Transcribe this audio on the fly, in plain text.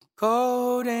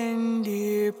Golden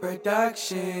Deer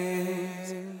Productions.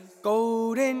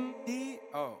 Golden Deer.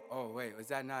 Oh, wait, was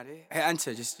that not it? Hey,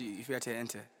 enter, just you forgot to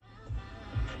enter.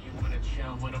 You wanna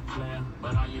chill with a plan,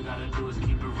 but all you gotta do is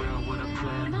keep it real with a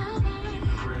plan. Keep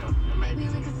it real, and maybe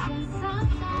we could spend some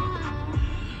time.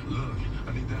 Look,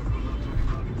 I need that real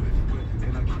love,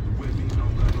 and I keep it with me,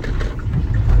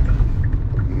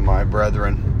 My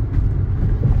brethren,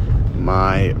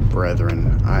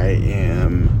 I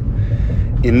am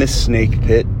in the snake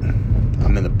pit.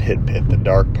 I'm in the pit, the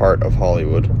dark part of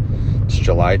Hollywood. It's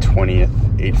July 20th,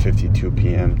 8:52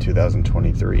 p.m.,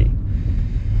 2023.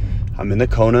 I'm in the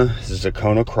Kona. This is a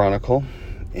Kona Chronicle.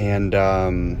 And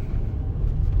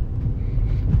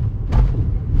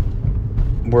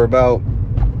we're about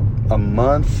a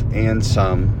month and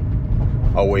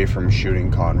some away from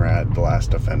shooting Conrad, the Last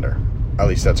Defender. At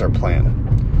least that's our plan.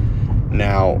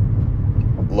 Now,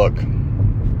 look,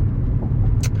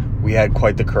 we had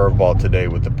quite the curveball today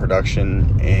with the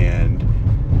production, and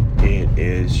it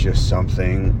is just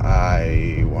something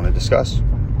I want to discuss,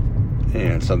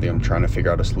 and something I'm trying to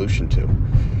figure out a solution to.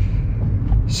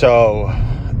 So,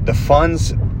 the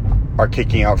funds are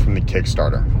kicking out from the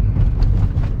Kickstarter.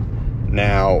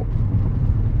 Now,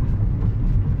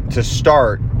 to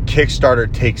start, Kickstarter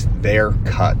takes their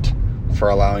cut for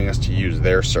allowing us to use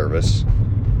their service,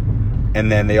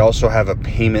 and then they also have a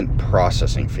payment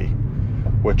processing fee,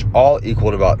 which all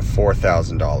equaled about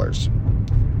 $4,000.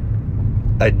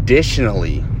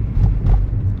 Additionally,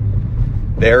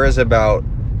 there is about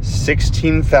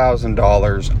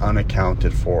 $16,000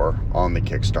 unaccounted for on the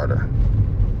Kickstarter.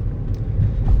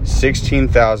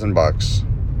 $16,000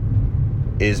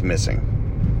 is missing.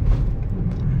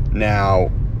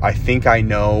 Now, I think I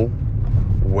know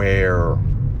where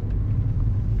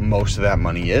most of that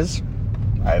money is.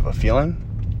 I have a feeling.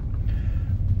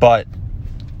 But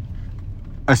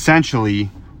essentially,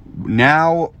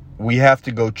 now we have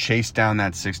to go chase down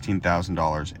that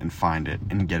 $16,000 and find it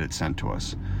and get it sent to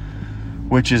us.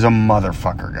 Which is a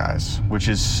motherfucker, guys. Which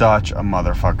is such a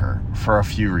motherfucker for a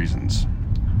few reasons.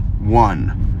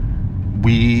 One,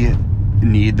 we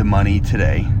need the money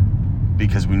today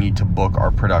because we need to book our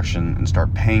production and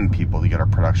start paying people to get our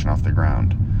production off the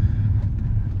ground.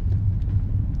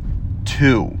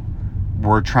 Two,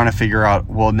 we're trying to figure out,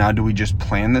 well, now do we just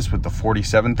plan this with the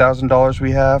 $47,000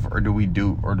 we have, or do we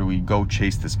go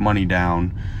chase this money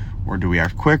down, or do we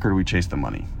act quick, or do we chase the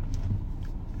money?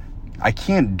 I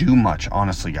can't do much,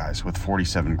 honestly, guys, with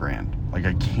 47 grand. Like,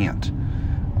 I can't.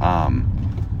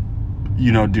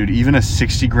 Dude, even a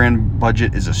 60 grand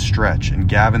budget is a stretch. And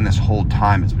Gavin this whole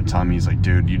time has been telling me, he's like,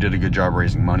 dude, you did a good job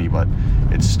raising money, but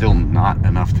it's still not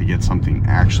enough to get something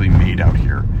actually made out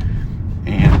here.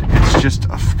 And it's just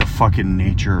the fucking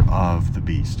nature of the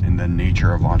beast and the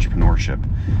nature of entrepreneurship.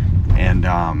 And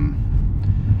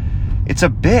it's a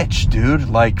bitch, dude.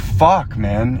 Like, fuck,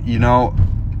 man.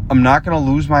 I'm not going to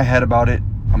lose my head about it.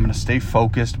 I'm going to stay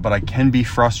focused, but I can be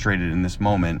frustrated in this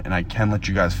moment, and I can let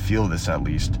you guys feel this at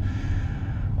least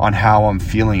on how I'm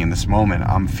feeling in this moment.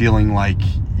 I'm feeling like,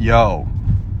 we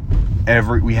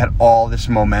had all this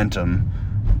momentum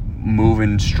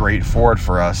moving straight forward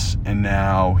for us, and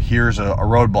now here's a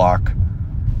roadblock.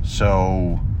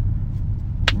 So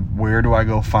where do I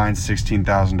go find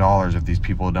 $16,000 if these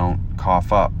people don't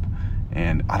cough up?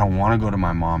 And I don't want to go to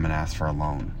my mom and ask for a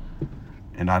loan,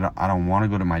 and I don't want to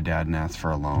go to my dad and ask for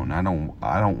a loan. I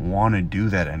don't want to do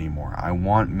that anymore. I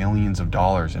want millions of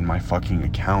dollars in my fucking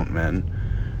account, man.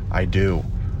 I do.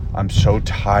 I'm so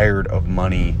tired of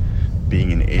money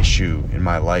being an issue in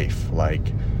my life.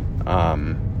 Like, a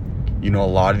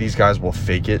lot of these guys will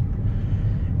fake it,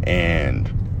 and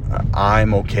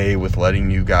I'm okay with letting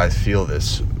you guys feel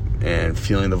this and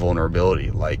feeling the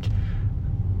vulnerability. Like,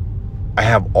 I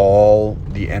have all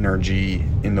the energy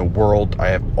in the world. I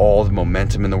have all the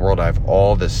momentum in the world. I have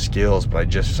all the skills, but I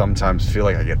just sometimes feel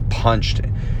like I get punched,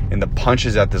 and the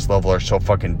punches at this level are so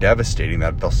fucking devastating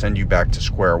that they'll send you back to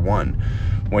square one.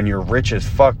 When you're rich as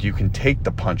fuck, you can take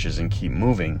the punches and keep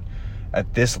moving.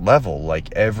 At this level,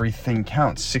 like, everything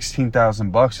counts.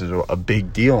 $16,000 is a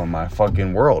big deal in my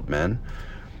fucking world, man.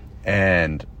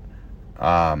 And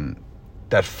that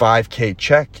 $5,000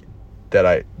 check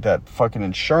that fucking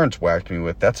insurance whacked me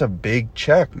with, that's a big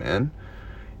check, man.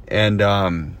 And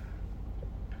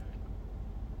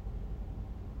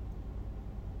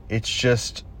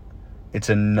it's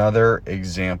another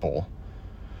example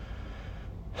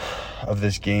of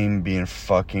this game being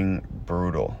fucking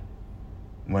brutal,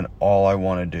 when all I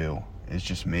want to do is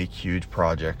just make huge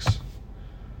projects,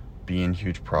 be in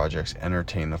huge projects,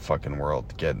 entertain the fucking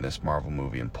world, get in this Marvel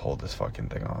movie and pull this fucking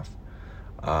thing off.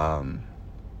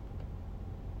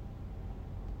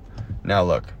 Now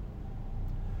look,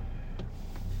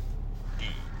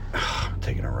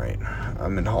 taking a right.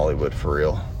 I'm in Hollywood for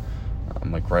real.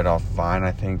 I'm like right off Vine,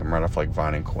 I think. I'm right off like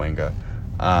Vine and Cahuenga.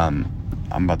 I'm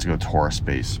about to go tourist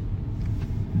space.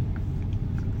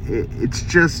 It's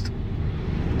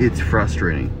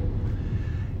frustrating.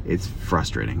 It's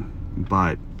frustrating.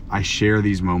 But I share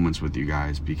these moments with you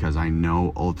guys because I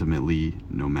know ultimately,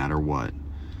 no matter what,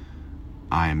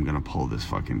 I am going to pull this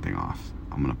fucking thing off.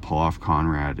 I'm going to pull off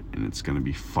Conrad, and it's going to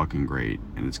be fucking great,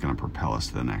 and it's going to propel us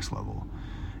to the next level.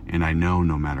 And I know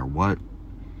no matter what,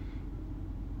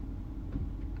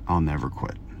 I'll never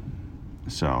quit.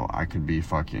 So I could be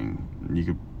you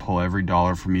could pull every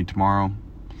dollar from me tomorrow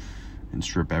and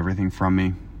strip everything from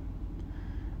me.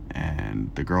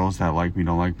 And the girls that like me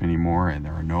don't like me anymore, and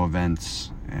there are no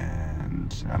events,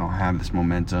 and I don't have this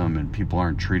momentum, and people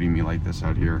aren't treating me like this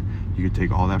out here. You could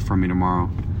take all that from me tomorrow,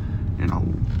 and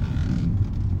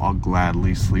I'll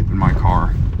gladly sleep in my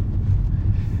car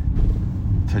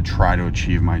to try to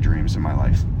achieve my dreams in my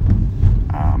life.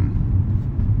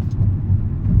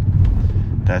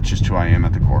 That's just who I am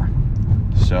at the core.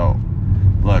 So,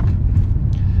 look,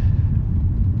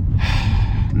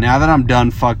 now that I'm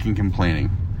done fucking complaining,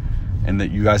 and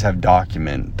that you guys have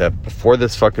document that before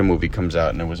this fucking movie comes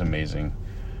out, and it was amazing,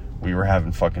 we were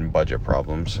having fucking budget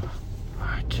problems.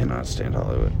 I cannot stand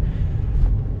Hollywood.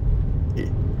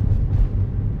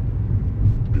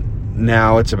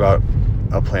 Now it's about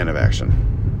a plan of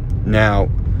action. Now,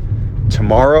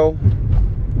 tomorrow,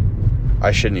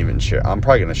 I shouldn't even share. I'm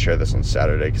probably going to share this on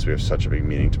Saturday because we have such a big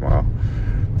meeting tomorrow.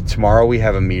 Tomorrow we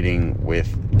have a meeting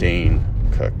with Dane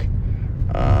Cook.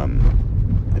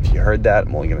 If you heard that,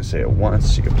 I'm only going to say it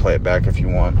once. You can play it back if you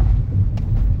want.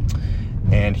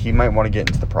 And he might want to get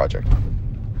into the project.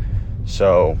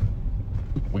 So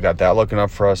we got that looking up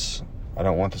for us. I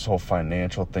don't want this whole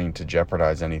financial thing to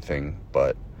jeopardize anything,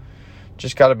 but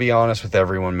just got to be honest with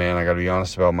everyone, man. I got to be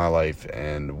honest about my life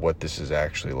and what this is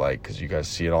actually like, because you guys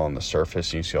see it all on the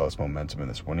surface and you see all this momentum and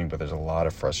this winning, but there's a lot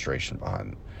of frustration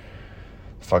behind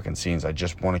fucking scenes. I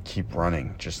just want to keep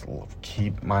running. Just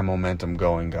keep my momentum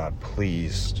going, God.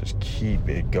 Please, just keep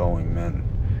it going, man.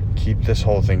 Keep this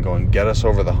whole thing going. Get us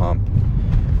over the hump.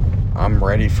 I'm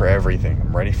ready for everything.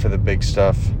 I'm ready for the big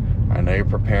stuff. I know you're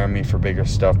preparing me for bigger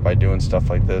stuff by doing stuff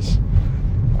like this.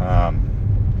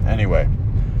 Anyway,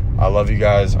 I love you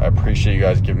guys. I appreciate you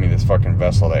guys giving me this fucking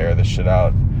vessel to air this shit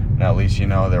out. And at least you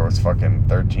know there was fucking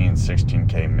 13,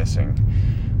 16K missing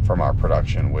from our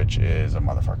production, which is a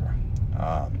motherfucker.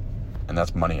 And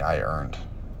that's money I earned.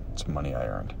 It's money I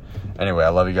earned. Anyway, I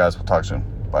love you guys. We'll talk soon.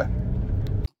 Bye.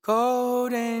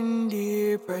 Golden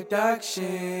Deer Productions.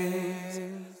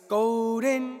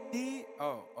 Golden Deer.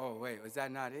 Oh, wait, was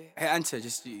that not it? Hey, enter.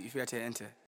 You forgot to enter.